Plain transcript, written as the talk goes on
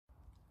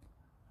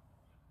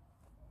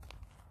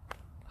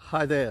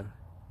Hi there.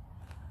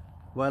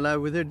 While I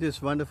visit this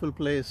wonderful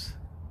place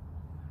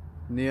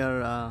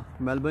near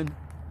Melbourne,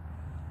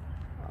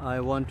 I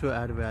want to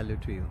add value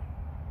to you.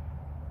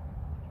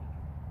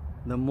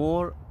 The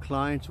more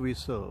clients we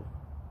serve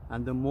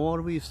and the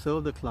more we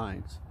serve the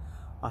clients,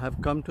 I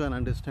have come to an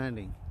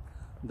understanding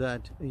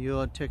that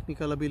your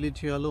technical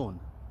ability alone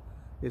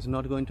is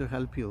not going to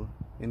help you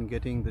in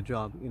getting the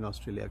job in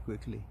Australia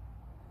quickly.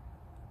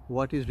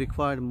 What is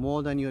required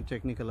more than your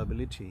technical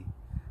ability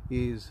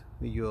is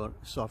your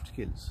soft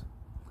skills.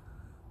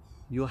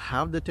 You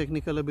have the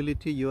technical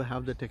ability, you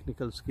have the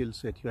technical skill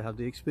set, you have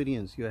the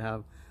experience, you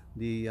have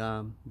the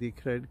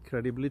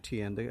credibility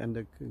and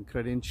the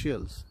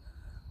credentials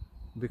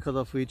because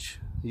of which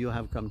you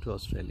have come to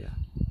Australia,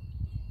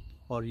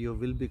 or you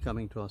will be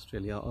coming to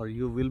Australia, or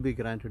you will be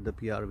granted the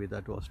PR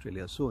visa to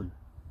Australia soon.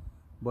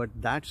 But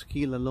that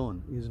skill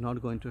alone is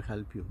not going to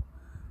help you.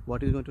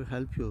 What is going to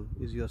help you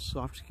is your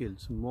soft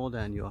skills more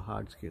than your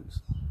hard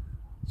skills.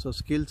 So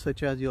skills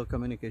such as your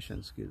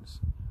communication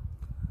skills,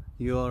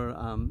 your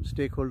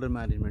stakeholder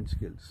management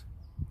skills,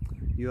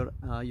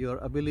 your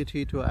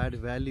ability to add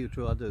value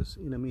to others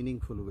in a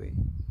meaningful way,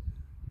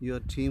 your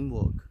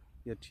teamwork,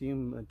 your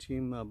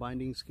team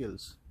binding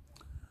skills,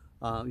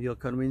 your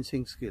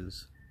convincing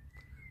skills,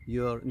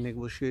 your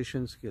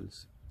negotiation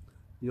skills,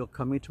 your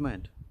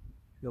commitment,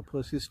 your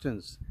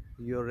persistence,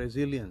 your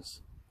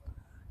resilience,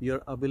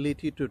 your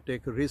ability to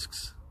take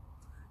risks,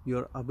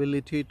 your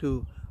ability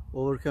to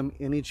overcome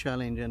any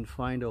challenge and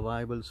find a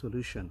viable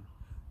solution,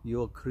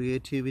 your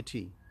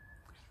creativity,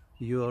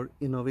 your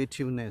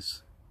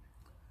innovativeness.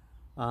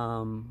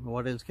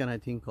 What else can I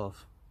think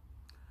of?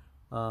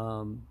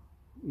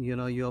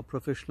 Your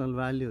professional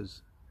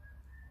values,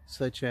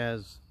 such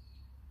as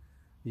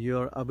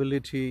your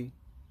ability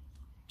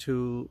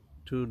to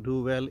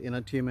do well in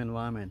a team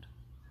environment,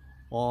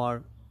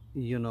 or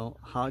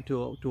how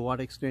to what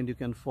extent you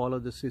can follow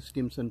the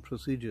systems and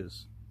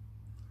procedures.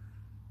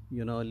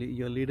 Your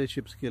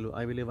leadership skill,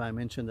 I believe I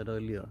mentioned that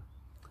earlier.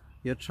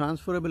 Your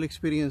transferable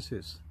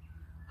experiences,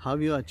 how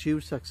you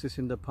achieved success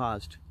in the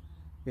past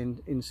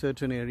in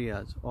certain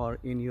areas or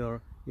in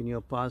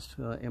your past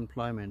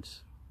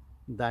employments.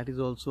 That is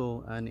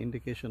also an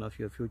indication of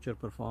your future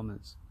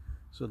performance.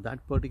 So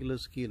that particular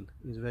skill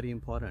is very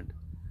important.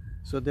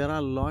 So there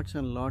are lots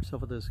and lots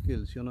of other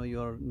skills,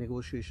 your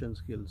negotiation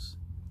skills,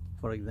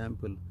 for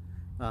example,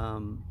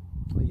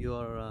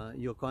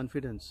 your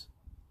confidence,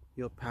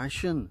 your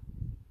passion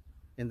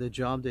in the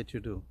job that you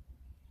do.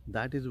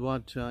 That is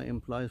what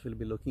employers will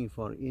be looking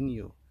for in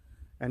you.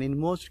 And in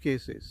most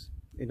cases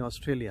in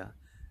Australia,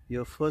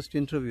 your first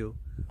interview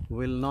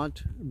will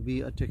not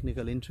be a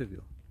technical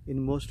interview.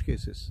 In most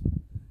cases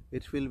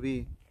it will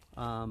be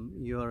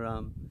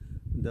the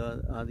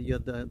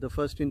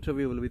first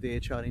interview will be the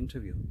HR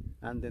interview,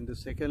 and then the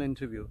second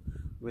interview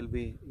will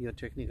be your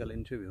technical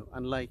interview,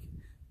 unlike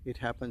it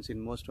happens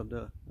in most of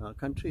the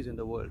countries in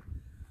the world.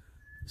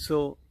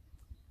 So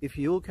if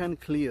you can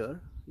clear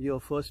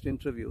your first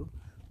interview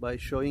by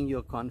showing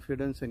your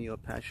confidence and your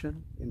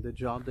passion in the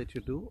job that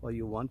you do or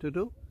you want to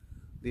do,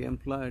 the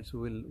employers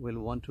will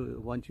want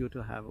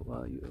to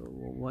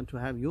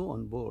have you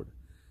on board,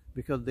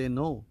 because they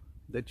know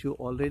that you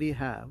already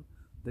have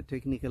the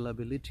technical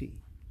ability,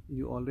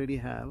 you already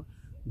have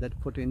that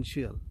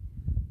potential.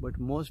 But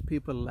most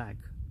people lack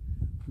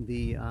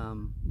the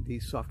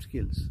soft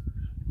skills.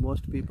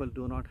 Most people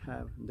do not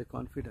have the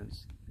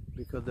confidence,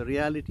 because the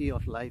reality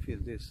of life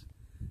is this: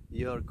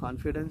 your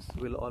confidence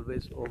will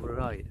always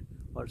override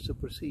or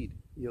supersede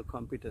your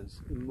competence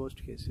in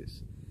most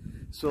cases.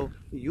 So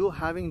you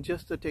having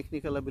just the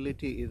technical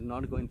ability is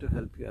not going to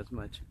help you as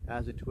much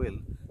as it will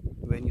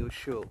when you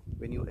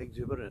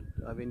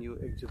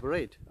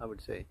exuberate, I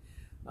would say,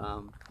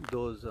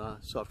 those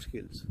soft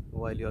skills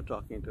while you're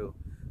talking to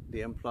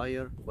the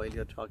employer, while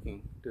you're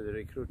talking to the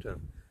recruiter.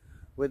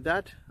 With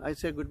that, I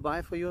say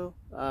goodbye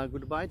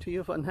to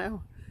you for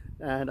now,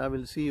 and I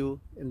will see you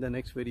in the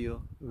next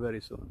video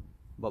very soon.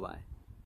 Bye-bye.